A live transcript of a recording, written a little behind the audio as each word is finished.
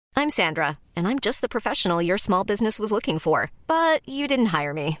I'm Sandra, and I'm just the professional your small business was looking for. But you didn't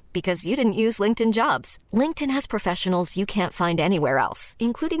hire me because you didn't use LinkedIn Jobs. LinkedIn has professionals you can't find anywhere else,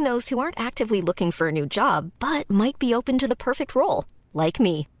 including those who aren't actively looking for a new job, but might be open to the perfect role, like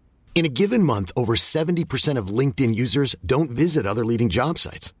me. In a given month, over 70% of LinkedIn users don't visit other leading job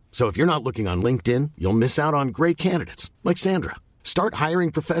sites. So if you're not looking on LinkedIn, you'll miss out on great candidates like Sandra. Start hiring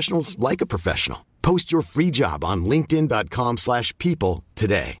professionals like a professional. Post your free job on linkedin.com/people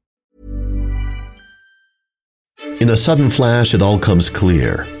today. In a sudden flash, it all comes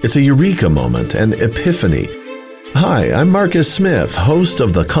clear. It's a eureka moment, an epiphany. Hi, I'm Marcus Smith, host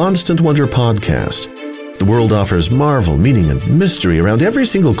of the Constant Wonder podcast. The world offers marvel, meaning, and mystery around every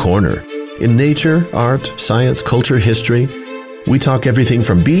single corner. In nature, art, science, culture, history, we talk everything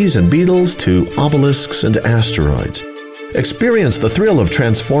from bees and beetles to obelisks and asteroids. Experience the thrill of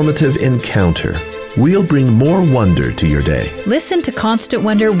transformative encounter. We'll bring more wonder to your day. Listen to Constant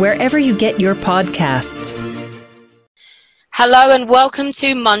Wonder wherever you get your podcasts. Hello and welcome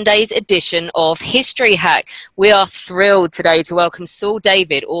to Monday's edition of History Hack. We are thrilled today to welcome Saul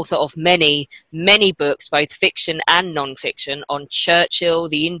David, author of many books, both fiction and non-fiction, on Churchill,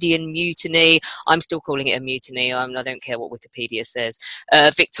 the Indian Mutiny. I'm still calling it a mutiny. I don't care what Wikipedia says.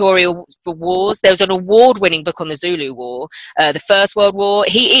 Victoria Wars. There was an award-winning book on the Zulu War, the First World War.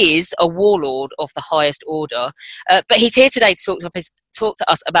 He is a warlord of the highest order, but he's here today to talk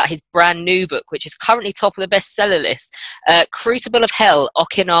to us about his brand new book, which is currently top of the bestseller list, Crucible of Hell,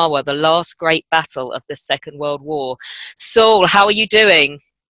 Okinawa, the Last Great Battle of the Second World War. Saul, how are you doing?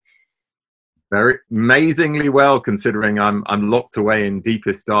 Very amazingly well, considering I'm locked away in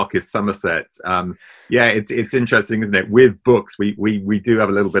deepest, darkest Somerset. It's interesting, isn't it? With books, we do have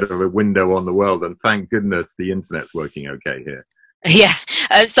a little bit of a window on the world, and thank goodness the internet's working okay here. Yeah.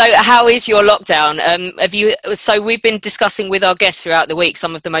 So how is your lockdown? So we've been discussing with our guests throughout the week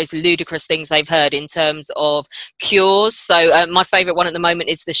some of the most ludicrous things they've heard in terms of cures. So my favourite one at the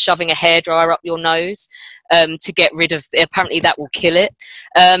moment is the shoving a hairdryer up your nose to get rid of, apparently that will kill it.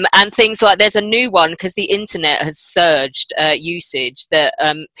 And things like, there's a new one because the internet has surged usage that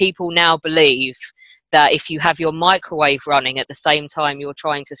people now believe that if you have your microwave running at the same time you're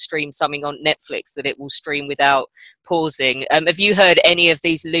trying to stream something on Netflix, that it will stream without pausing. Have you heard any of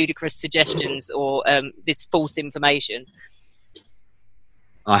these ludicrous suggestions or this false information?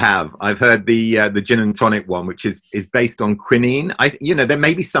 I have. I've heard the gin and tonic one, which is based on quinine. There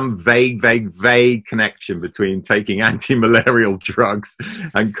may be some vague connection between taking anti-malarial drugs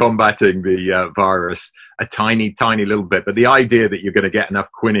and combating the virus a tiny little bit. But the idea that you're going to get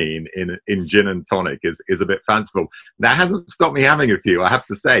enough quinine in gin and tonic is a bit fanciful. That hasn't stopped me having a few, I have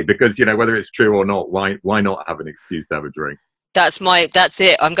to say, because whether it's true or not, why not have an excuse to have a drink? That's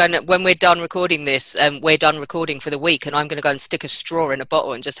it. I'm going to, when we're done recording this, we're done recording for the week, and I'm going to go and stick a straw in a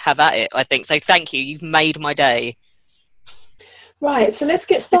bottle and just have at it, I think. So thank you. You've made my day. Right. So let's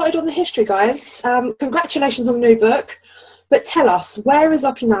get started on the history, guys. Congratulations on the new book. But tell us, where is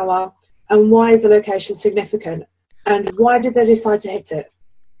Okinawa and why is the location significant? And why did they decide to hit it?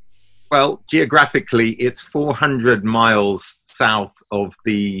 Well, geographically, it's 400 miles south of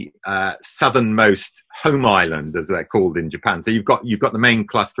the southernmost home island, as they're called in Japan. So you've got the main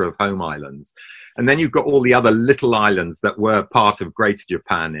cluster of home islands, and then you've got all the other little islands that were part of Greater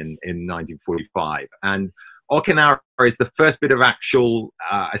Japan in 1945. And Okinawa is the first bit of actual,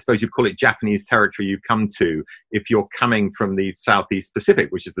 I suppose you'd call it Japanese territory you come to if you're coming from the Southeast Pacific,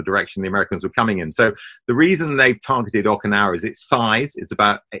 which is the direction the Americans were coming in. So the reason they've targeted Okinawa is its size. It's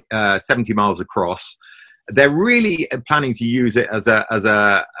about 70 miles across. They're really planning to use it as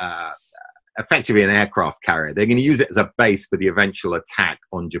effectively an aircraft carrier. They're going to use it as a base for the eventual attack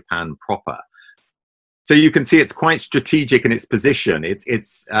on Japan proper. So you can see it's quite strategic in its position.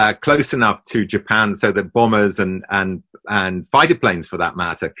 It's close enough to Japan so that bombers and fighter planes, for that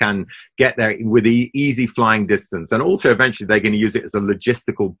matter, can get there with easy flying distance. And also, eventually, they're going to use it as a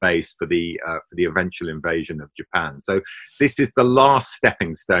logistical base for the eventual invasion of Japan. So this is the last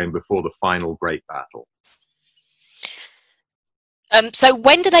stepping stone before the final great battle. So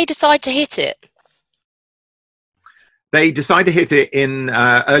when do they decide to hit it? They decided to hit it in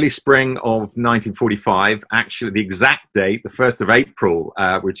early spring of 1945. Actually, the exact date, the 1st of April,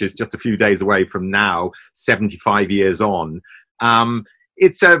 which is just a few days away from now, 75 years on.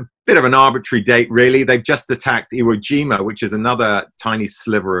 It's a bit of an arbitrary date, really. They've just attacked Iwo Jima, which is another tiny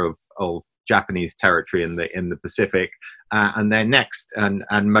sliver of Japanese territory in the Pacific. And their next and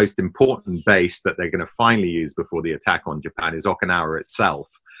most important base that they're going to finally use before the attack on Japan is Okinawa itself.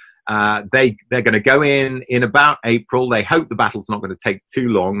 They're going to go in about April. They hope the battle's not going to take too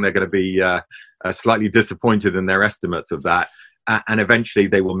long. They're going to be slightly disappointed in their estimates of that. and eventually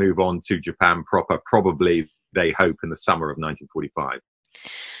they will move on to Japan proper, probably, they hope, in the summer of 1945.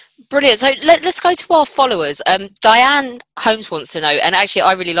 Brilliant. So let's go to our followers. Diane Holmes wants to know, and actually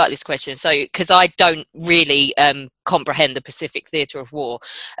I really like this question, so because I don't really comprehend the Pacific Theatre of War.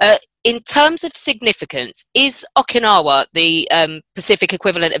 In terms of significance, is Okinawa the Pacific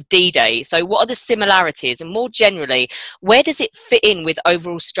equivalent of D-Day? So what are the similarities, and more generally, where does it fit in with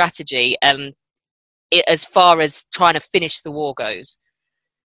overall strategy as far as trying to finish the war goes?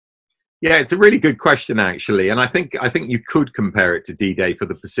 Yeah, it's a really good question, actually, and I think you could compare it to D-Day for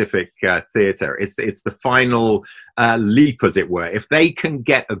the Pacific Theatre. It's the final leap, as it were. If they can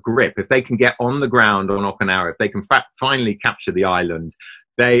get a grip, if they can get on the ground on Okinawa, if they can finally capture the island,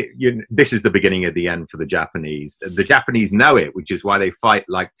 this is the beginning of the end for the Japanese. The Japanese know it, which is why they fight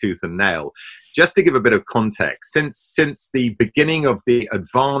like tooth and nail. Just to give a bit of context, since the beginning of the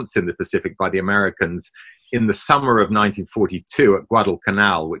advance in the Pacific by the Americans in the summer of 1942 at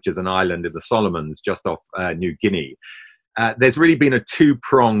Guadalcanal, which is an island in the Solomons just off New Guinea, there's really been a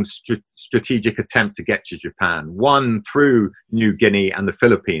two-pronged strategic attempt to get to Japan, one through New Guinea and the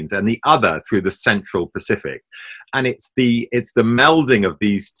Philippines, and the other through the Central Pacific. And it's the melding of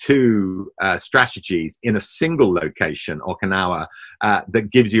these two strategies in a single location, Okinawa, that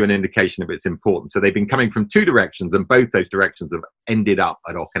gives you an indication of its importance. So they've been coming from two directions, and both those directions have ended up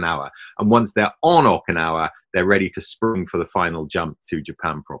at Okinawa. And once they're on Okinawa, they're ready to spring for the final jump to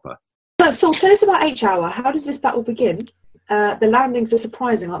Japan proper. So tell us about H-Hour. How does this battle begin? The landings are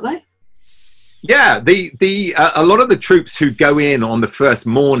surprising, aren't they? Yeah, a lot of the troops who go in on the first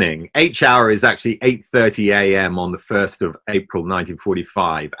morning, H-Hour is actually 8:30 a.m. on the 1st of April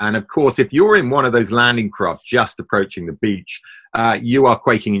 1945. And of course, if you're in one of those landing craft just approaching the beach, you are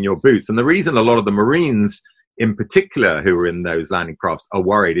quaking in your boots. And the reason a lot of the Marines in particular who were in those landing crafts are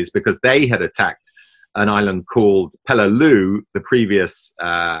worried is because they had attacked an island called Peleliu the previous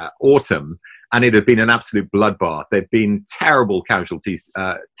autumn, and it had been an absolute bloodbath. There'd been terrible casualties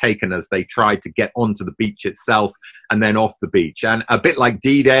taken as they tried to get onto the beach itself and then off the beach. And a bit like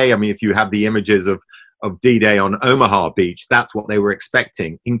D-Day, I mean, if you have the images of D-Day on Omaha Beach, that's what they were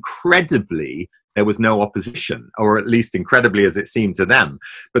expecting. Incredibly, there was no opposition, or at least incredibly as it seemed to them.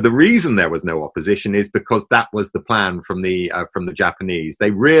 But the reason there was no opposition is because that was the plan from the Japanese.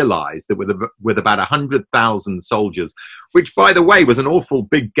 They realized that with about 100,000 soldiers, which, by the way, was an awful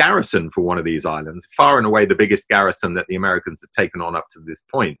big garrison for one of these islands, far and away the biggest garrison that the Americans had taken on up to this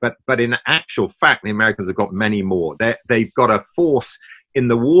point. But in actual fact, the Americans have got many more. They've got a force in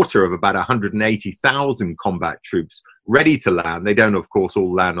the water of about 180,000 combat troops ready to land. They don't, of course,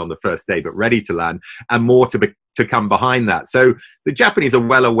 all land on the first day, but ready to land, and more to come behind that. So the Japanese are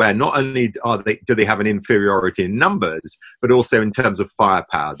well aware, not only do they have an inferiority in numbers, but also in terms of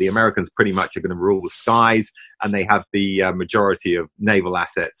firepower. The Americans pretty much are going to rule the skies, and they have the majority of naval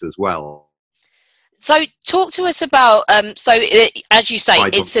assets as well. So talk to us about, as you say,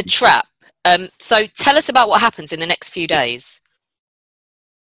 it's a trap. So tell us about what happens in the next few days.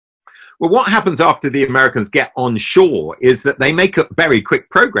 Well, what happens after the Americans get on shore is that they make very quick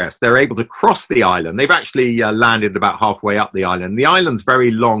progress. They're able to cross the island. They've actually landed about halfway up the island. The island's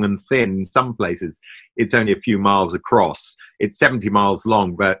very long and thin. In some places, it's only a few miles across. It's 70 miles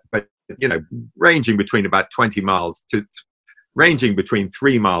long, but ranging between 3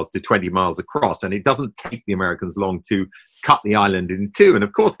 miles to 20 miles across. And it doesn't take the Americans long to cut the island in two. And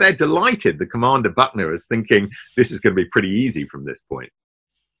of course, they're delighted. The commander, Buckner, is thinking this is going to be pretty easy from this point.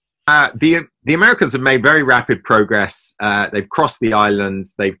 The Americans have made very rapid progress. They've crossed the island,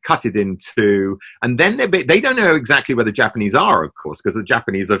 they've cut it in two, and then they don't know exactly where the Japanese are, of course, because the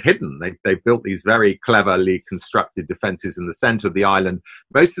Japanese have hidden. They've built these very cleverly constructed defenses in the center of the island,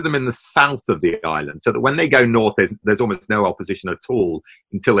 most of them in the south of the island, so that when they go north, there's almost no opposition at all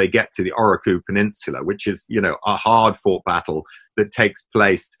until they get to the Oroku Peninsula, which is, a hard-fought battle that takes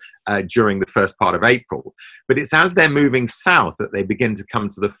place during the first part of April. But it's as they're moving south that they begin to come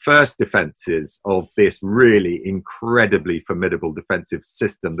to the first defenses of this really incredibly formidable defensive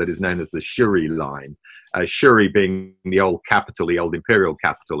system that is known as the Shuri line. Shuri being the old imperial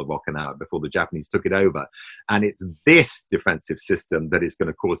capital of Okinawa before the Japanese took it over. And it's this defensive system that is going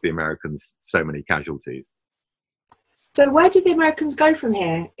to cause the Americans so many casualties. So where did the Americans go from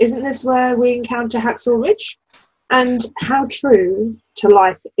here? Isn't this where we encounter Hacksaw Ridge? And how true to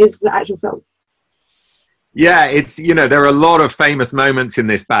life is the actual film? Yeah, it's, there are a lot of famous moments in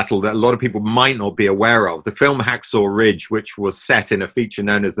this battle that a lot of people might not be aware of. The film Hacksaw Ridge, which was set in a feature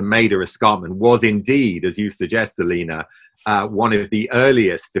known as the Maida Escarpment, was indeed, as you suggest, Alina, one of the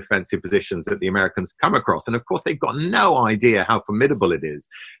earliest defensive positions that the Americans come across. And of course, they've got no idea how formidable it is.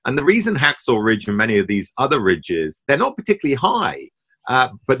 And the reason Hacksaw Ridge and many of these other ridges, they're not particularly high.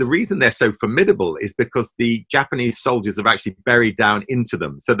 But the reason they're so formidable is because the Japanese soldiers have actually buried down into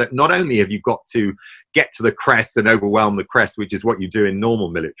them, so that not only have you got to get to the crest and overwhelm the crest, which is what you do in normal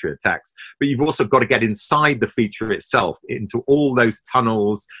military attacks, but you've also got to get inside the feature itself, into all those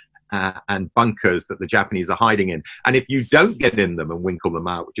tunnels and bunkers that the Japanese are hiding in. And if you don't get in them and winkle them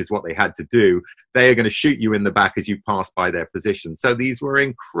out, which is what they had to do, they are going to shoot you in the back as you pass by their position. So these were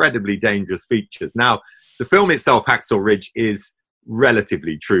incredibly dangerous features. Now, the film itself, Hacksaw Ridge, is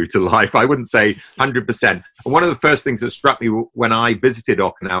relatively true to life. I wouldn't say 100%. And one of the first things that struck me when I visited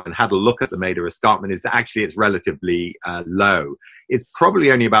Okinawa and had a look at the Maida Escarpment is that actually it's relatively low. It's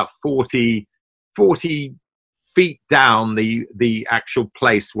probably only about 40 feet down the actual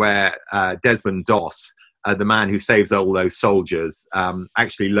place where Desmond Doss, the man who saves all those soldiers,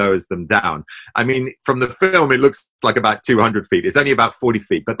 actually lowers them down. I mean, from the film, it looks like about 200 feet. It's only about 40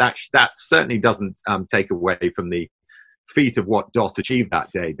 feet, but that certainly doesn't take away from the feat of what Doss achieved that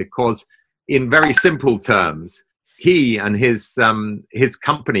day, because in very simple terms, he and his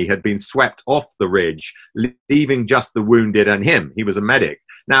company had been swept off the ridge, leaving just the wounded and him. He was a medic.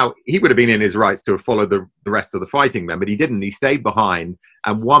 Now, he would have been in his rights to have followed the rest of the fighting men, but he didn't. He stayed behind,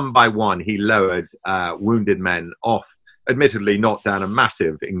 and one by one, he lowered wounded men off, admittedly not down a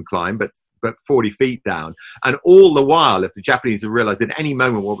massive incline, but 40 feet down. And all the while, if the Japanese had realized at any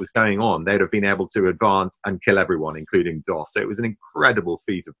moment what was going on, they'd have been able to advance and kill everyone, including Doss. So it was an incredible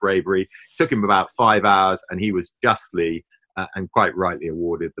feat of bravery. It took him about 5 hours, and he was justly and quite rightly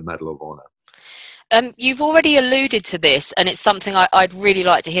awarded the Medal of Honor. You've already alluded to this, and it's something I'd really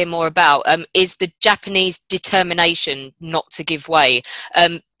like to hear more about, is the Japanese determination not to give way,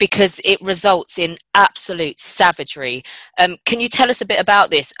 because it results in absolute savagery. Can you tell us a bit about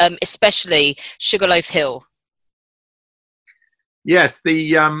this, especially Sugarloaf Hill? Yes,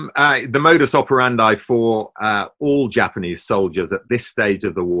 the modus operandi for all Japanese soldiers at this stage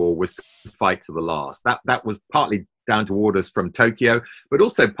of the war was to fight to the last. That was partly down to orders from Tokyo, but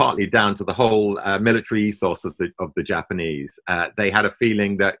also partly down to the whole military ethos of the Japanese. They had a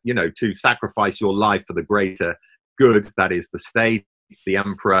feeling that, to sacrifice your life for the greater good, that is the state, the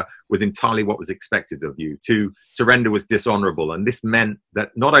emperor, was entirely what was expected of you. To surrender was dishonorable, and this meant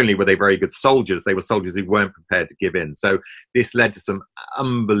that not only were they very good soldiers, they were soldiers who weren't prepared to give in. So this led to some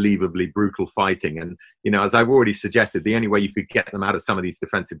unbelievably brutal fighting. And as I've already suggested, the only way you could get them out of some of these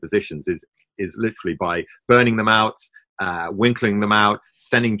defensive positions is literally by burning them out, winkling them out,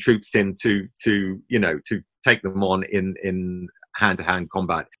 sending troops in to take them on in hand-to-hand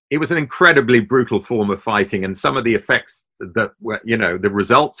combat. It was an incredibly brutal form of fighting, and some of the effects that were, the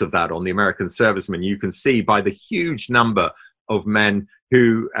results of that on the American servicemen, you can see by the huge number of men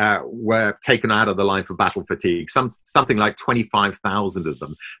who were taken out of the line for battle fatigue, something like 25,000 of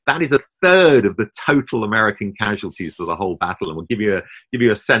them. That is a third of the total American casualties of the whole battle, and will give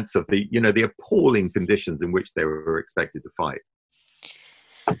you a sense of the appalling conditions in which they were expected to fight.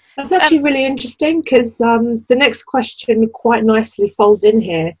 That's actually really interesting, because the next question quite nicely folds in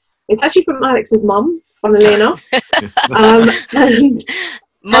here. It's actually from Alex's mum, funnily enough. And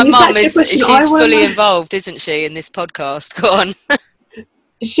my mum she's fully involved, isn't she, in this podcast? Go on.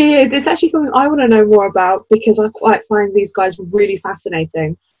 She is. It's actually something I want to know more about, because I quite find these guys really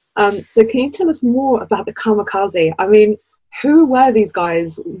fascinating. So can you tell us more about the kamikaze? I mean, who were these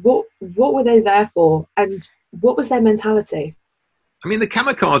guys? What were they there for? And what was their mentality? I mean, the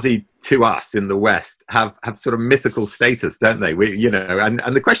kamikaze to us in the West have sort of mythical status, don't they?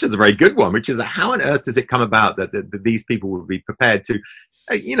 And the question is a very good one, which is how on earth does it come about that these people would be prepared to,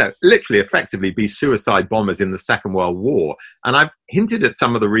 literally effectively be suicide bombers in the Second World War? And I've hinted at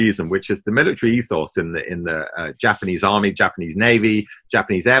some of the reason, which is the military ethos in the Japanese Army, Japanese Navy,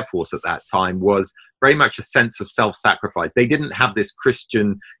 Japanese Air Force at that time was very much a sense of self-sacrifice. They didn't have this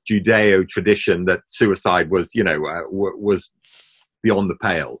Christian Judeo tradition that suicide was, was beyond the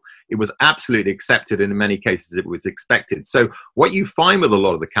pale. It was absolutely accepted, and in many cases it was expected. So what you find with a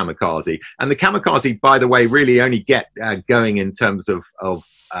lot of the kamikaze, and the kamikaze, by the way, really only get going in terms of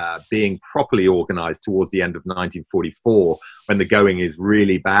being properly organized towards the end of 1944, when the going is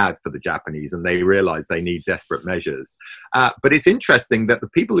really bad for the Japanese and they realize they need desperate measures. But it's interesting that the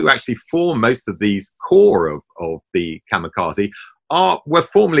people who actually form most of these core of the kamikaze were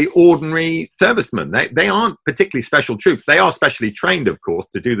formerly ordinary servicemen. They aren't particularly special troops. They are specially trained, of course,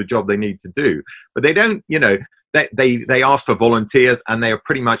 to do the job they need to do. But they don't, they ask for volunteers, and they are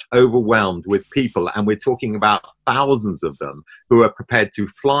pretty much overwhelmed with people. And we're talking about thousands of them who are prepared to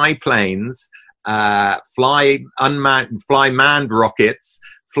fly planes, fly manned rockets,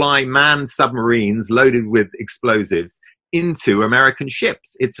 fly manned submarines loaded with explosives into American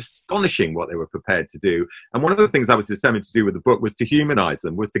ships. It's astonishing what they were prepared to do. And one of the things I was determined to do with the book was to humanize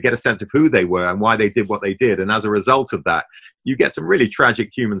them, was to get a sense of who they were and why they did what they did. And as a result of that, you get some really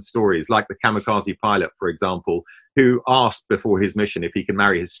tragic human stories, like the kamikaze pilot, for example, who asked before his mission if he can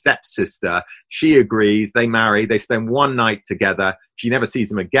marry his stepsister. She agrees, they marry, they spend one night together. She never sees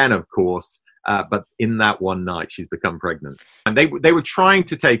him again, of course. But in that one night, she's become pregnant. And they were trying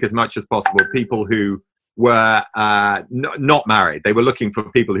to take as much as possible people who were not married. They were looking for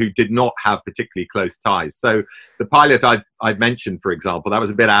people who did not have particularly close ties. So the pilot I'd mentioned, for example, that was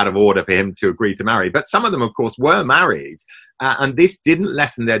a bit out of order for him to agree to marry. But some of them, of course, were married. And this didn't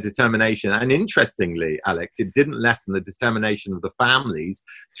lessen their determination. And interestingly, Alex, it didn't lessen the determination of the families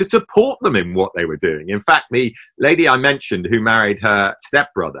to support them in what they were doing. In fact, the lady I mentioned who married her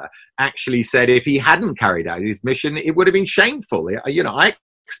stepbrother actually said if he hadn't carried out his mission, it would have been shameful. I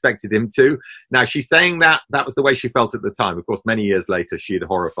expected him to. Now, she's saying that was the way she felt at the time. Of course, many years later, she was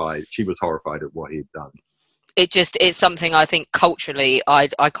horrified at what he'd done. It's something I think culturally I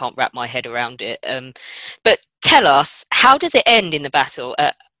can't wrap my head around it. But tell us, how does it end in the battle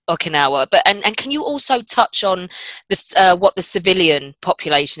at Okinawa? And can you also touch on this, what the civilian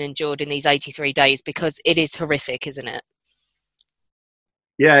population endured in these 83 days? Because it is horrific, isn't it?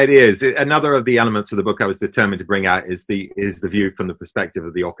 Yeah, it is. Another of the elements of the book I was determined to bring out is the view from the perspective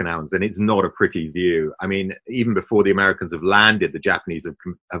of the Okinawans, and it's not a pretty view. I mean, even before the Americans have landed, the Japanese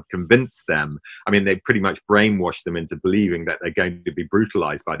have convinced them. I mean, they pretty much brainwashed them into believing that they're going to be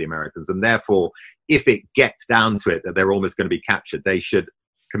brutalized by the Americans, and therefore, if it gets down to it that they're almost going to be captured, they should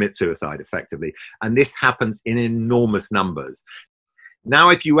commit suicide effectively. And this happens in enormous numbers. Now,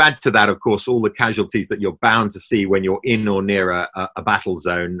 if you add to that, of course, all the casualties that you're bound to see when you're in or near a battle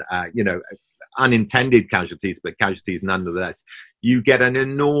zone, unintended casualties, but casualties nonetheless, you get an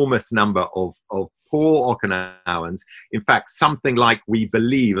enormous number of poor Okinawans. In fact, something like, we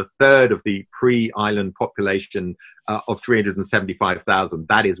believe, a third of the pre-island population of 375,000,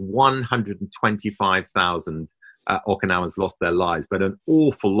 that is 125,000 Okinawans lost their lives, but an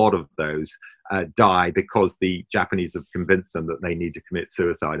awful lot of those die because the Japanese have convinced them that they need to commit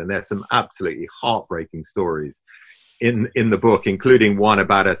suicide. And there's some absolutely heartbreaking stories in the book, including one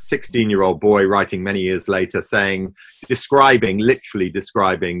about a 16-year-old boy writing many years later, literally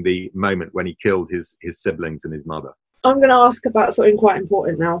describing the moment when he killed his siblings and his mother. I'm going to ask about something quite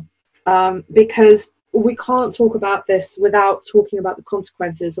important now, because we can't talk about this without talking about the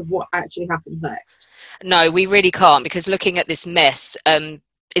consequences of what actually happens next. No, we really can't, because looking at this mess,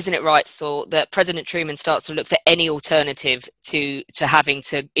 isn't it right, Saul, that President Truman starts to look for any alternative to having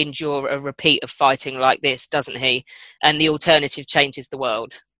to endure a repeat of fighting like this, doesn't he? And the alternative changes the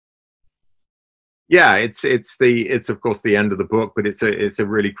world. Yeah, it's of course the end of the book, but it's a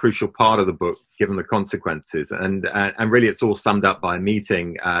really crucial part of the book given the consequences, and really it's all summed up by a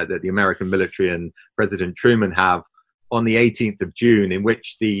meeting that the American military and President Truman have on the 18th of June, in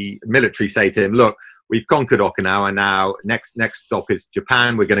which the military say to him, "Look, we've conquered Okinawa now. Next stop is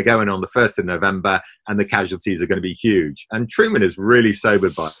Japan. We're going to go in on the 1st of November, and the casualties are going to be huge." And Truman is really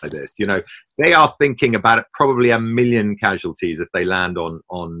sobered by this. They are thinking about it, probably 1 million casualties if they land on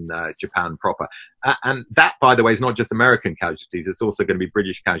Japan proper. And that, by the way, is not just American casualties. It's also going to be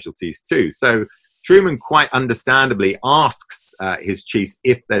British casualties too. So Truman quite understandably asks his chiefs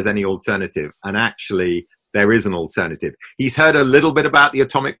if there's any alternative, and actually there is an alternative. He's heard a little bit about the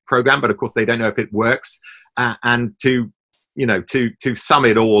atomic program, but of course they don't know if it works. And to sum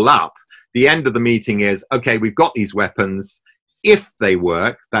it all up, the end of the meeting is, okay, we've got these weapons. If they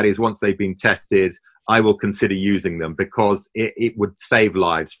work, that is, once they've been tested, I will consider using them, because it would save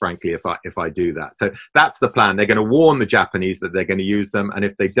lives, frankly, if I do that. So that's the plan. They're going to warn the Japanese that they're going to use them, and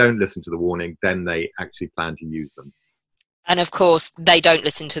if they don't listen to the warning, then they actually plan to use them. And of course, they don't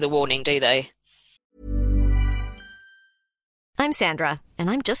listen to the warning, do they? I'm Sandra, and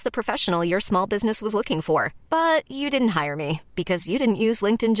I'm just the professional your small business was looking for. But you didn't hire me because you didn't use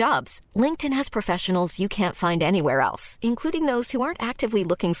LinkedIn Jobs. LinkedIn has professionals you can't find anywhere else, including those who aren't actively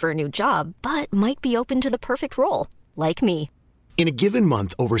looking for a new job, but might be open to the perfect role, like me. In a given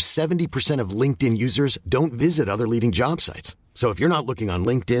month, over 70% of LinkedIn users don't visit other leading job sites. So if you're not looking on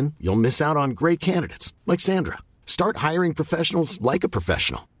LinkedIn, you'll miss out on great candidates like Sandra. Start hiring professionals like a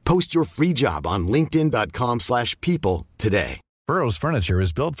professional. Post your free job on linkedin.com/people today. Burrow's furniture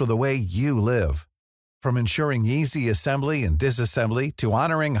is built for the way you live. From ensuring easy assembly and disassembly to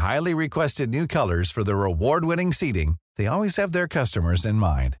honoring highly requested new colors for their award-winning seating, they always have their customers in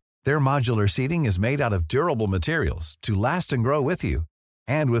mind. Their modular seating is made out of durable materials to last and grow with you.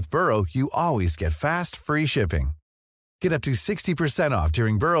 And with Burrow, you always get fast, free shipping. Get up to 60% off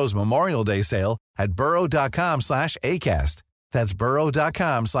during Burrow's Memorial Day sale at burrow.com/ACAST. That's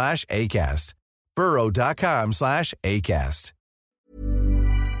burrow.com/ACAST. burrow.com/ACAST.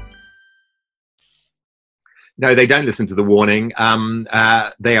 No, they don't listen to the warning.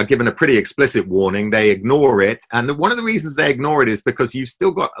 They are given a pretty explicit warning. They ignore it. And one of the reasons they ignore it is because you've still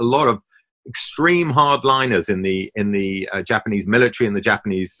got a lot of extreme hardliners in the Japanese military and the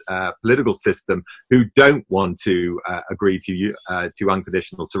Japanese political system who don't want to agree to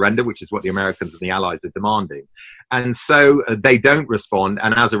unconditional surrender, which is what the Americans and the Allies are demanding. And so they don't respond.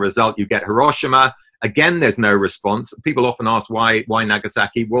 And as a result, you get Hiroshima. Again, there's no response. People often ask why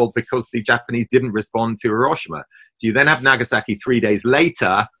Nagasaki? Well, because the Japanese didn't respond to Hiroshima. So you then have Nagasaki 3 days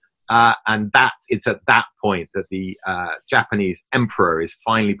later, and it's at that point that the Japanese emperor is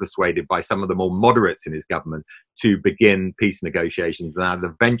finally persuaded by some of the more moderates in his government to begin peace negotiations, and that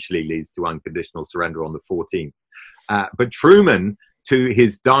eventually leads to unconditional surrender on the 14th. But Truman, to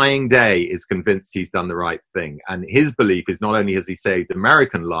his dying day, is convinced he's done the right thing. And his belief is not only has he saved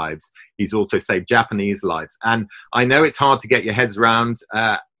American lives, he's also saved Japanese lives. And I know it's hard to get your heads around,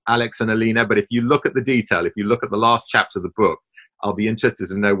 Alex and Alina, but if you look at the detail, if you look at the last chapter of the book, I'll be interested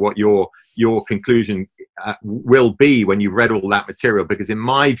to know what your conclusion will be when you've read all that material, because in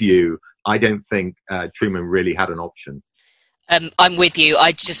my view, I don't think Truman really had an option. I'm with you.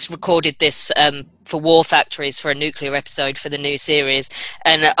 I just recorded this for War Factories for a nuclear episode for the new series,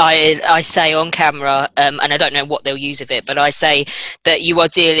 and I say on camera, and I don't know what they'll use of it, but I say that you are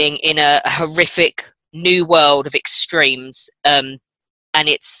dealing in a horrific new world of extremes, and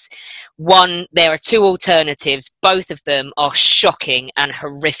it's one. There are two alternatives. Both of them are shocking and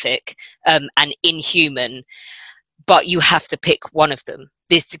horrific and inhuman, but you have to pick one of them.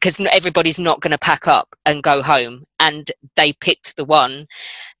 This because everybody's not going to pack up and go home, and they picked the one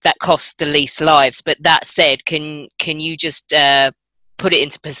that cost the least lives. But that said, can you just put it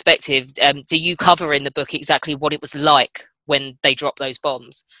into perspective? Do you cover in the book exactly what it was like when they dropped those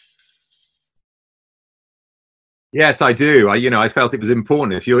bombs? Yes, I do. I felt it was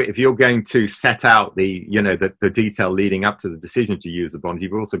important. If you're going to set out the detail leading up to the decision to use the bombs,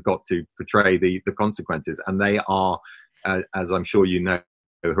 you've also got to portray the consequences, and they are, as I'm sure you know,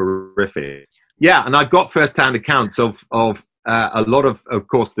 horrific. Yeah, and I've got first-hand accounts of a lot of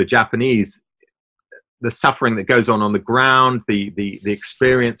course, the Japanese, the suffering that goes on the ground, the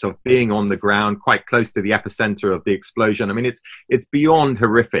experience of being on the ground quite close to the epicenter of the explosion. I mean, it's beyond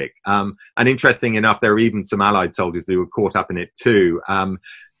horrific. And interesting enough, there are even some Allied soldiers who were caught up in it too.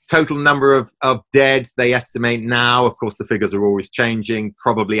 Total number of dead, they estimate now, of course the figures are always changing,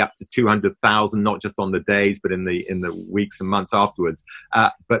 probably up to 200,000, not just on the days, but in the weeks and months afterwards.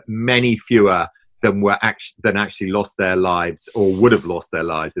 But many fewer than actually lost their lives or would have lost their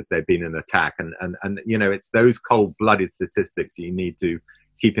lives if there'd been an attack. And it's those cold-blooded statistics you need to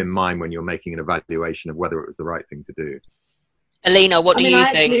keep in mind when you're making an evaluation of whether it was the right thing to do. Alina, what do you think?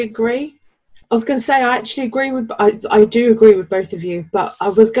 I actually agree. I was going to say, I actually agree with, I do agree with both of you, but I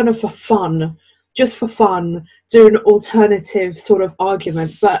was going to, just for fun, do an alternative sort of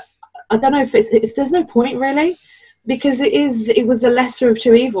argument. But I don't know if there's no point really, because it was the lesser of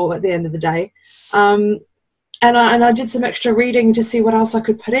two evil at the end of the day. And I did some extra reading to see what else I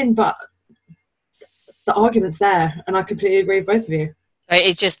could put in, but the argument's there, and I completely agree with both of you.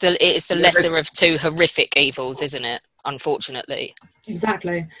 It's just it's the lesser of two horrific evils, isn't it? Unfortunately.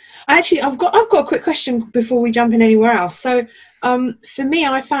 Exactly. Actually, I've got a quick question before we jump in anywhere else. So, for me,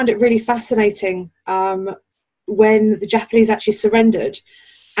 I found it really fascinating when the Japanese actually surrendered,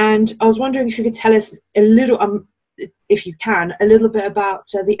 and I was wondering if you could tell us a little, if you can, a little bit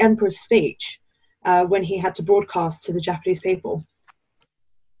about the Emperor's speech when he had to broadcast to the Japanese people.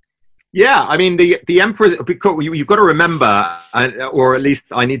 Yeah, I mean, the emperor, because you've got to remember, or at least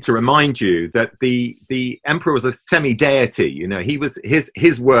I need to remind you, that the emperor was a semi-deity. You know, he was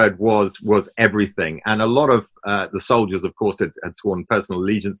his word was everything, and a lot of the soldiers, of course, had sworn personal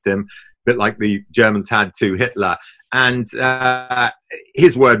allegiance to him, a bit like the Germans had to Hitler, and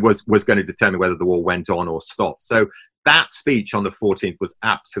his word was going to determine whether the war went on or stopped. So that speech on the 14th was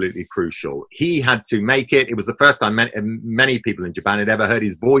absolutely crucial. He had to make it. It was the first time many people in Japan had ever heard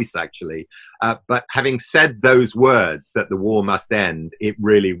his voice, actually. But having said those words, that the war must end, it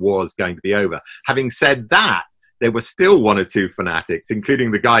really was going to be over. Having said that, there were still one or two fanatics,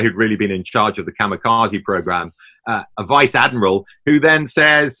 including the guy who'd really been in charge of the kamikaze program a vice admiral, who then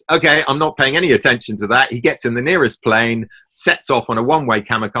says, okay, I'm not paying any attention to that. He gets in the nearest plane, sets off on a one-way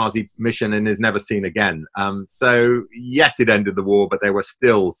kamikaze mission, and is never seen again. So yes, it ended the war, but there were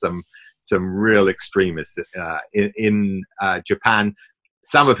still some real extremists in Japan,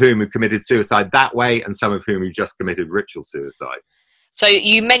 some of whom who committed suicide that way, and some of whom who just committed ritual suicide. So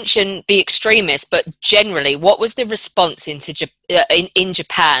you mentioned the extremists, but generally, what was the response in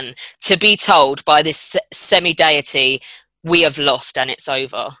Japan to be told by this semi-deity, we have lost and it's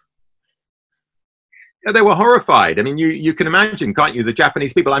over? Yeah, they were horrified. I mean, you can imagine, can't you, the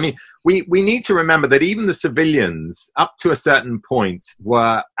Japanese people? I mean, we need to remember that even the civilians, up to a certain point,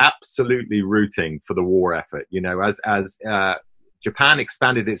 were absolutely rooting for the war effort. You know, as Japan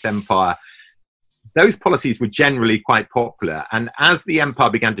expanded its empire, those policies were generally quite popular. And as the empire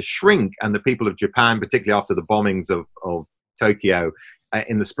began to shrink, and the people of Japan, particularly after the bombings of Tokyo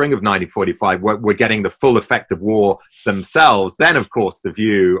in the spring of 1945, were getting the full effect of war themselves, then, of course, the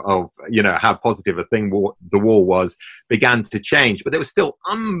view of, you know, how positive a thing the war was began to change. But there was still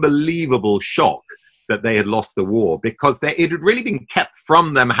unbelievable shock that they had lost the war, because it had really been kept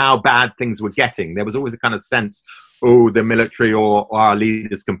from them how bad things were getting. There was always a kind of sense, oh, the military or our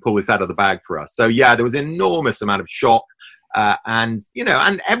leaders can pull this out of the bag for us. So yeah, there was an enormous amount of shock, and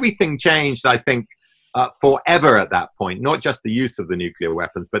everything changed, I think, forever at that point. Not just the use of the nuclear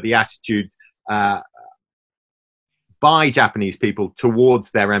weapons, but the attitude by Japanese people towards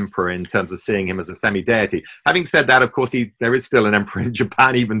their emperor in terms of seeing him as a semi-deity. Having said that, of course, there is still an emperor in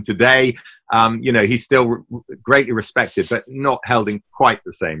Japan even today. He's still greatly respected, but not held in quite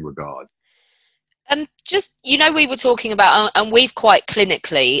the same regard. We were talking about, and we've quite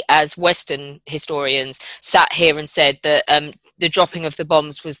clinically, as Western historians, sat here and said that the dropping of the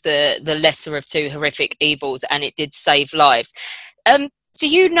bombs was the lesser of two horrific evils, and it did save lives. Do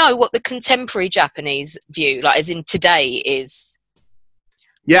you know what the contemporary Japanese view, like as in today, is?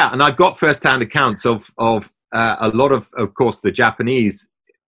 Yeah, and I've got first-hand accounts of a lot of course, the Japanese,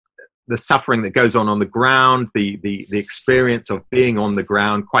 the suffering that goes on the ground, the experience of being on the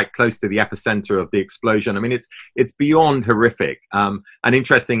ground quite close to the epicenter of the explosion. I mean, it's beyond horrific. And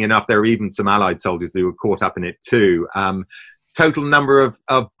interesting enough, there are even some Allied soldiers who were caught up in it too. Total number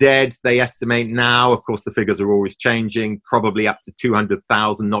of dead, they estimate now, of course the figures are always changing, probably up to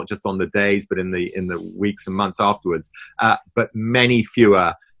 200,000, not just on the days, but in the weeks and months afterwards. But many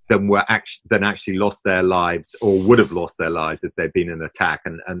fewer than actually lost their lives, or would have lost their lives if they'd been in an attack.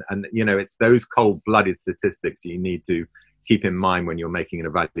 And it's those cold-blooded statistics you need to keep in mind when you're making an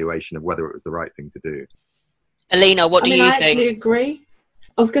evaluation of whether it was the right thing to do. Alina, what do you think? I actually agree.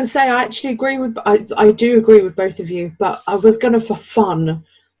 I was going to say, I actually agree with, I do agree with both of you, but I was going to,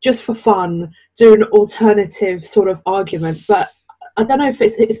 just for fun, do an alternative sort of argument, but I don't know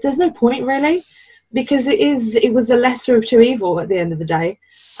if there's no point really, because it was the lesser of two evil at the end of the day.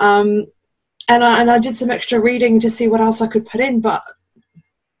 And I did some extra reading to see what else I could put in, but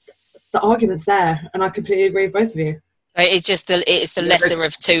the argument's there, and I completely agree with both of you. It's the lesser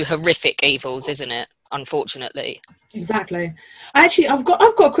of two horrific evils, isn't it? Unfortunately. Exactly. I've got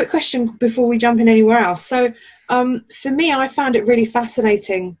a quick question before we jump in anywhere else. So, for me, I found it really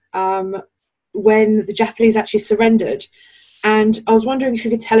fascinating when the Japanese actually surrendered, and I was wondering if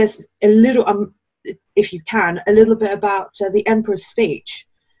you could tell us a little, if you can, a little bit about the Emperor's speech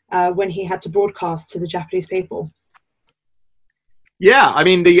when he had to broadcast to the Japanese people. Yeah, I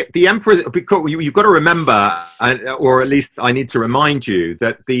mean, the emperor, because you've got to remember, or at least I need to remind you,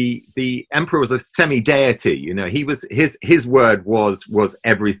 that the emperor was a semi-deity. You know, his word was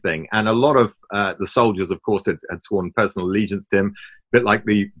everything, and a lot of the soldiers, of course, had sworn personal allegiance to him, a bit like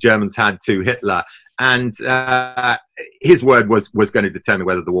the Germans had to Hitler. And his word was going to determine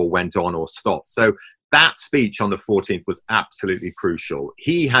whether the war went on or stopped. So that speech on the 14th was absolutely crucial.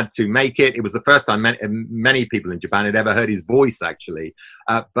 He had to make it. It was the first time many people in Japan had ever heard his voice, actually.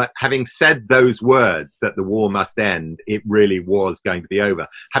 But having said those words, that the war must end, it really was going to be over.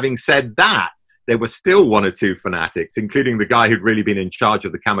 Having said that, there were still one or two fanatics, including the guy who'd really been in charge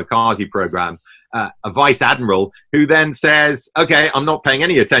of the kamikaze program, a vice admiral, who then says, okay, I'm not paying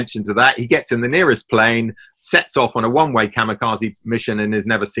any attention to that. He gets in the nearest plane, sets off on a one-way kamikaze mission, and is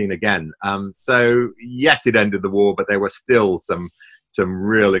never seen again. So yes, it ended the war, but there were still some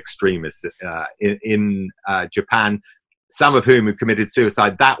real extremists in Japan, some of whom who committed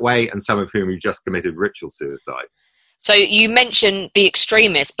suicide that way, and some of whom who just committed ritual suicide. So you mentioned the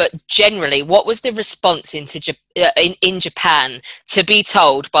extremists, but generally, what was the response in Japan to be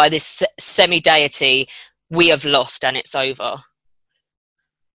told by this semi-deity, we have lost and it's over?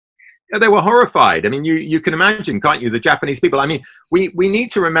 Yeah, they were horrified. I mean, you can imagine, can't you, the Japanese people? I mean, we need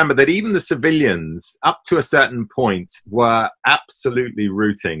to remember that even the civilians, up to a certain point, were absolutely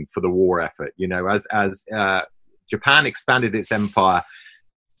rooting for the war effort. You know, as Japan expanded its empire,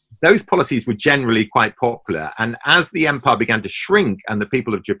 those policies were generally quite popular. And as the empire began to shrink, and the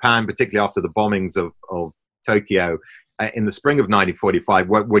people of Japan, particularly after the bombings of Tokyo in the spring of 1945,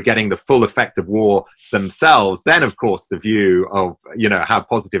 were getting the full effect of war themselves, then, of course, the view of, you know, how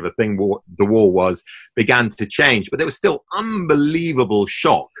positive a thing the war was began to change. But there was still unbelievable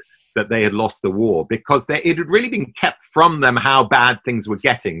shock that they had lost the war, because it had really been kept from them how bad things were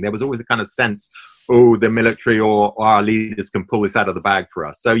getting. There was always a kind of sense, oh, the military or our leaders can pull this out of the bag for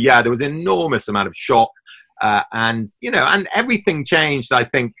us. So, yeah, there was an enormous amount of shock. And, you know, and everything changed, I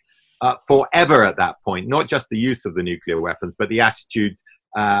think, forever at that point, not just the use of the nuclear weapons, but the attitude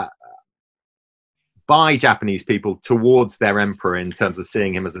by Japanese people towards their emperor in terms of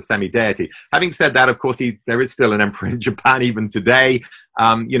seeing him as a semi-deity. Having said that, of course, there is still an emperor in Japan even today.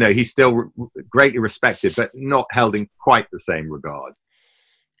 You know, he's still greatly respected, but not held in quite the same regard.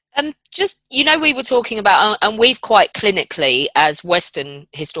 Just, you know, we were talking about, and we've quite clinically, as Western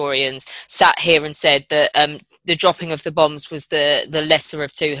historians, sat here and said that the dropping of the bombs was the lesser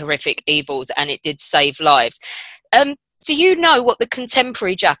of two horrific evils, and it did save lives. Do you know what the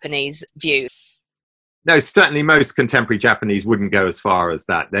contemporary Japanese view? No, certainly most contemporary Japanese wouldn't go as far as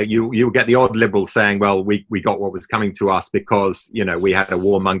that. You get the odd liberal saying, well, we got what was coming to us because, you know, we had a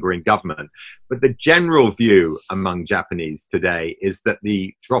warmongering government. But the general view among Japanese today is that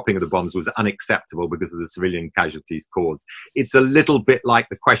the dropping of the bombs was unacceptable because of the civilian casualties caused. It's a little bit like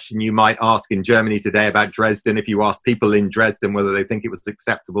the question you might ask in Germany today about Dresden. If you ask people in Dresden whether they think it was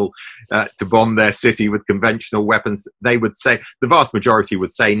acceptable to bomb their city with conventional weapons, they would say, the vast majority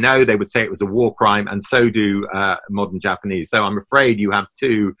would say no. They would say it was a war crime, and so do modern Japanese. So I'm afraid you have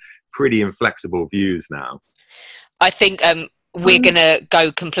two pretty inflexible views now. I think we're going to go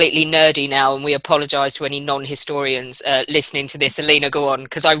completely nerdy now, and we apologise to any non-historians listening to this. Alina, go on,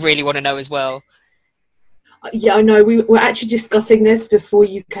 because I really want to know as well. Yeah, I know. We were actually discussing this before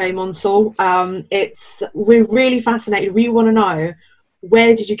you came on, Saul. We're really fascinated. We want to know,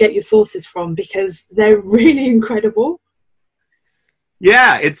 where did you get your sources from? Because they're really incredible.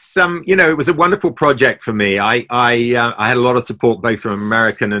 Yeah, it's you know, it was a wonderful project for me. I had a lot of support both from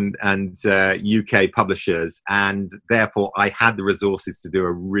American and UK publishers, and therefore I had the resources to do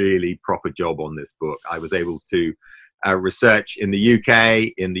a really proper job on this book. I was able to research in the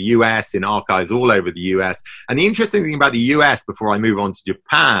UK, in the US, in archives all over the US. And the interesting thing about the US, before I move on to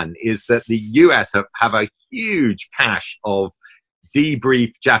Japan, is that the US have a huge cache of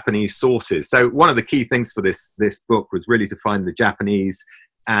debrief Japanese sources. So one of the key things for this book was really to find the Japanese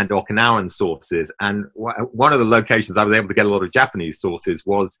and Okinawan sources. And one of the locations I was able to get a lot of Japanese sources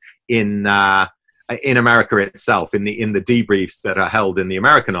was in America itself, in the debriefs that are held in the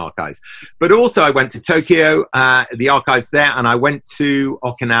American archives. But also I went to Tokyo, the archives there, and I went to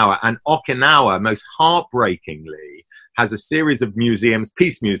Okinawa. And Okinawa, most heartbreakingly, has a series of museums,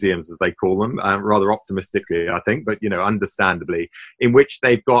 peace museums as they call them, rather optimistically, I think, but, you know, understandably, in which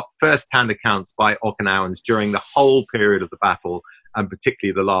they've got first-hand accounts by Okinawans during the whole period of the battle, and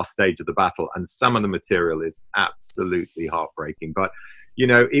particularly the last stage of the battle. And some of the material is absolutely heartbreaking. But, you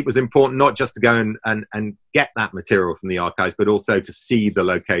know, it was important not just to go and get that material from the archives, but also to see the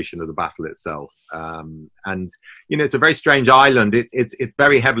location of the battle itself. And, you know, it's a very strange island. It's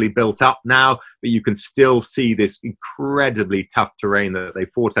very heavily built up now, but you can still see this incredibly tough terrain that they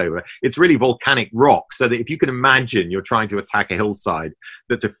fought over. It's really volcanic rock, so that if you can imagine you're trying to attack a hillside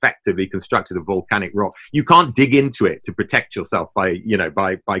that's effectively constructed of volcanic rock, you can't dig into it to protect yourself by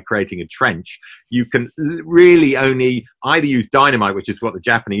creating a trench. You can really only either use dynamite, which is what the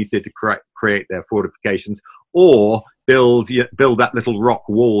Japanese did to create their fortifications, or build up little rock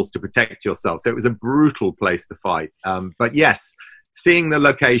walls to protect yourself. So it was a brutal place to fight. But yes, seeing the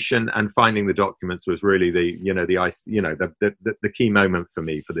location and finding the documents was really the key moment for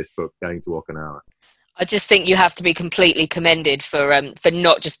me for this book, going to Okinawa. I just think you have to be completely commended for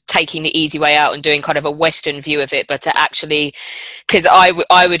not just taking the easy way out and doing kind of a Western view of it, but to actually, because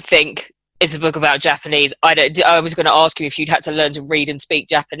I would think, it's a book about Japanese. I was going to ask you if you'd had to learn to read and speak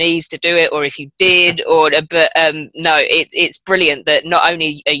Japanese to do it, or if you did, but no, it's brilliant that not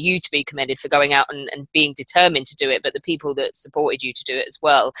only are you to be commended for going out and being determined to do it, but the people that supported you to do it as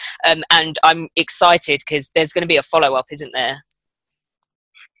well. And I'm excited because there's going to be a follow-up, isn't there?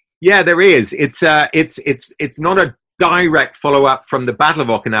 Yeah, there is. It's not a direct follow-up from the Battle of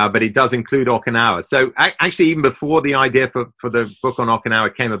Okinawa, but it does include Okinawa. So actually, even before the idea for the book on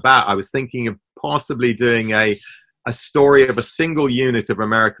Okinawa came about, I was thinking of possibly doing a a story of a single unit of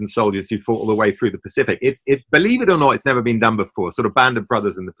American soldiers who fought all the way through the Pacific. Believe it or not, it's never been done before, sort of Band of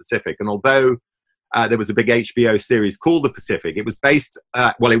Brothers in the Pacific. And although there was a big HBO series called The Pacific, it was based,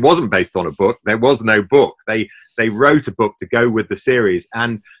 well, it wasn't based on a book. There was no book. They wrote a book to go with the series.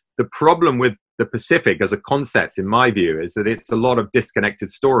 And the problem with the Pacific as a concept, in my view, is that it's a lot of disconnected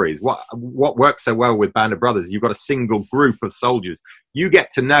stories. What works so well with Band of Brothers, you've got a single group of soldiers. You get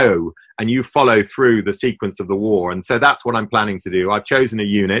to know and you follow through the sequence of the war. And so that's what I'm planning to do. I've chosen a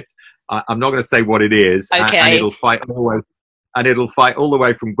unit. I'm not going to say what it is. Okay. And it'll fight all the way. And it'll fight all the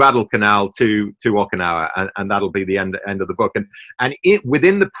way from Guadalcanal to Okinawa, and that'll be the end of the book. And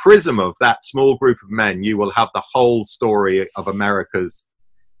within the prism of that small group of men, you will have the whole story of America's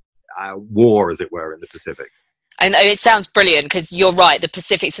war, as it were, in the Pacific. And it sounds brilliant, because you're right, the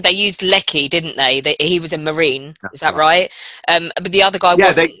Pacific. So they used Lecky, didn't they? He was a Marine. Is that right? But the other guy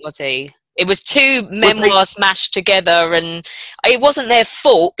wasn't, was he? It was two memoirs mashed together, and it wasn't their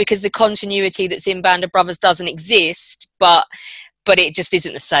fault, because the continuity that's in Band of Brothers doesn't exist, but it just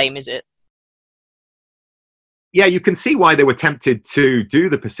isn't the same, is it? Yeah, you can see why they were tempted to do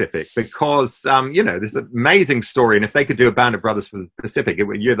the Pacific, because, there's an amazing story, and if they could do a Band of Brothers for the Pacific,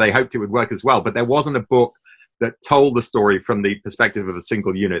 they hoped it would work as well, but there wasn't a book that told the story from the perspective of a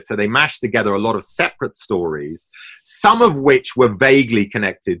single unit. So they mashed together a lot of separate stories, some of which were vaguely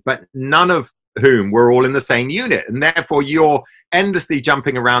connected, but none of whom were all in the same unit. And therefore, you're endlessly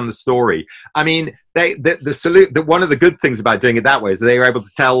jumping around the story. I mean, one of the good things about doing it that way is that they were able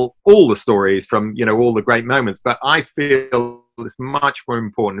to tell all the stories from, all the great moments. But I feel it's much more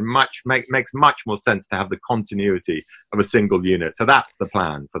important and makes much more sense to have the continuity of a single unit. So that's the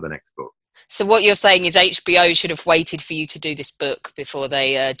plan for the next book. So what you're saying is HBO should have waited for you to do this book before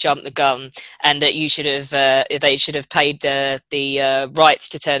they jumped the gun, and that you should have they should have paid the rights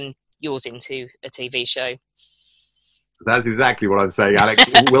to turn yours into a TV show. That's exactly what I'm saying, Alex.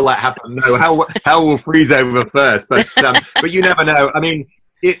 Will that happen? No. Hell will freeze over first, but you never know. I mean,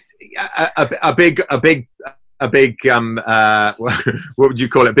 it's a big what would you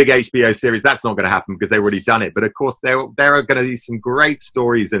call it? Big HBO series. That's not going to happen because they've already done it. But of course, there are going to be some great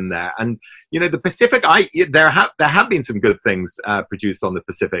stories in there. And the Pacific. There have been some good things produced on the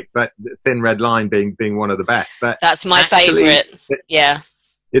Pacific, but Thin Red Line being one of the best. But that's my favorite. Yeah.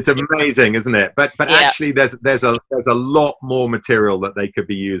 It's amazing, isn't it? But actually, there's a lot more material that they could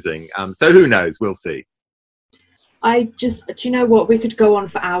be using. So who knows? We'll see. Do you know what? We could go on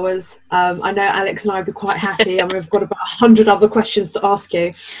for hours. I know Alex and I would be quite happy, and we've got about 100 other questions to ask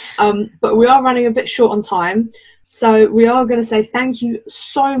you. But we are running a bit short on time. So we are going to say thank you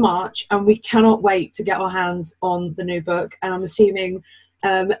so much, and we cannot wait to get our hands on the new book. And I'm assuming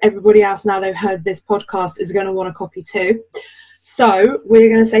everybody else, now they've heard this podcast, is going to want a copy too. So we're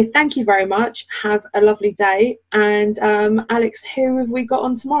going to say thank you very much. Have a lovely day. And Alex, who have we got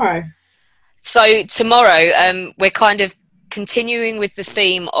on tomorrow? So tomorrow, we're kind of continuing with the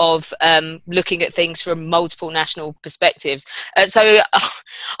theme of looking at things from multiple national perspectives. You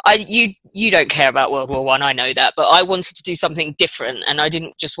don't care about World War I know that, but I wanted to do something different, and I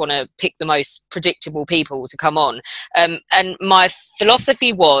didn't just want to pick the most predictable people to come on. And my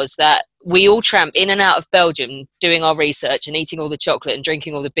philosophy was that we all tramp in and out of Belgium doing our research and eating all the chocolate and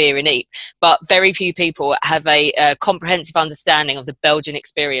drinking all the beer in Ypres, but very few people have a comprehensive understanding of the Belgian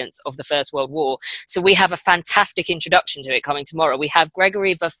experience of the First World War. So we have a fantastic introduction to it coming tomorrow. We have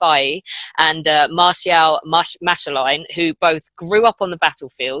Gregory Verfaillie and Martial Maschlein, who both grew up on the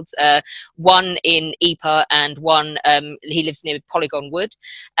battlefields, one in Ypres and one, he lives near Polygon Wood,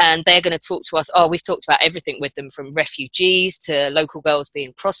 and they're going to talk to us. We've talked about everything with them, from refugees to local girls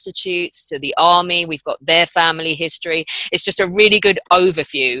being prostitutes to the army. We've got their family history. It's just a really good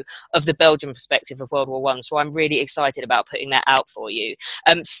overview of the Belgian perspective of World War I. So I'm really excited about putting that out for you.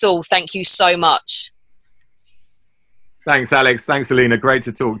 Saul, thank you so much. Thanks, Alex. Thanks, Alina. Great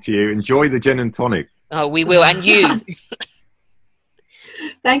to talk to you. Enjoy the gin and tonic. Oh, we will. And you.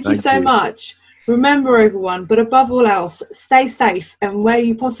 Thank you so much. Remember, everyone, but above all else, stay safe, and where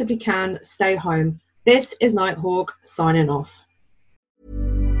you possibly can, stay home. This is Nighthawk signing off.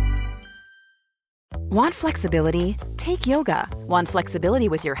 Want flexibility? Take yoga. Want flexibility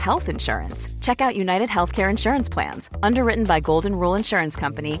with your health insurance? Check out United Healthcare Insurance Plans. Underwritten by Golden Rule Insurance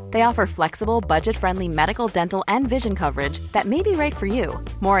Company, they offer flexible, budget-friendly medical, dental, and vision coverage that may be right for you.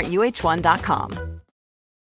 More at UH1.com.